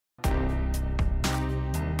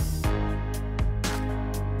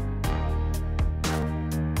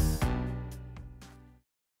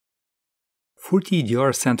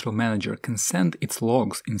FortiEDR Central Manager can send its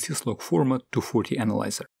logs in syslog format to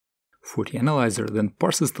FortiAnalyzer. FortiAnalyzer then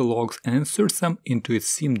parses the logs and inserts them into its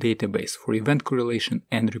SIEM database for event correlation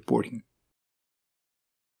and reporting.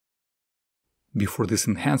 Before this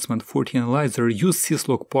enhancement, FortiAnalyzer used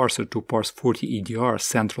syslog parser to parse FortiEDR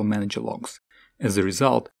Central Manager logs. As a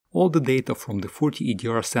result, all the data from the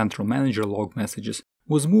FortiEDR Central Manager log messages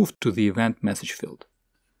was moved to the event message field.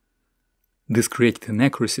 This created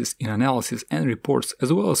inaccuracies in analysis and reports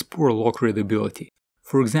as well as poor log readability.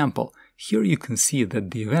 For example, here you can see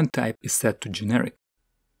that the event type is set to generic.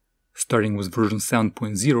 Starting with version 7.0,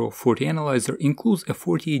 FortiAnalyzer includes a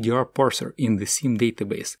FortiEDR parser in the SIEM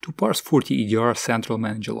database to parse FortiEDR Central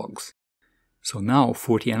Manager logs. So now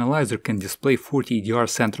FortiAnalyzer can display FortiEDR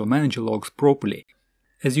Central Manager logs properly.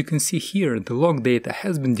 As you can see here, the log data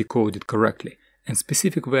has been decoded correctly, and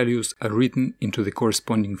specific values are written into the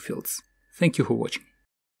corresponding fields. Thank you for watching.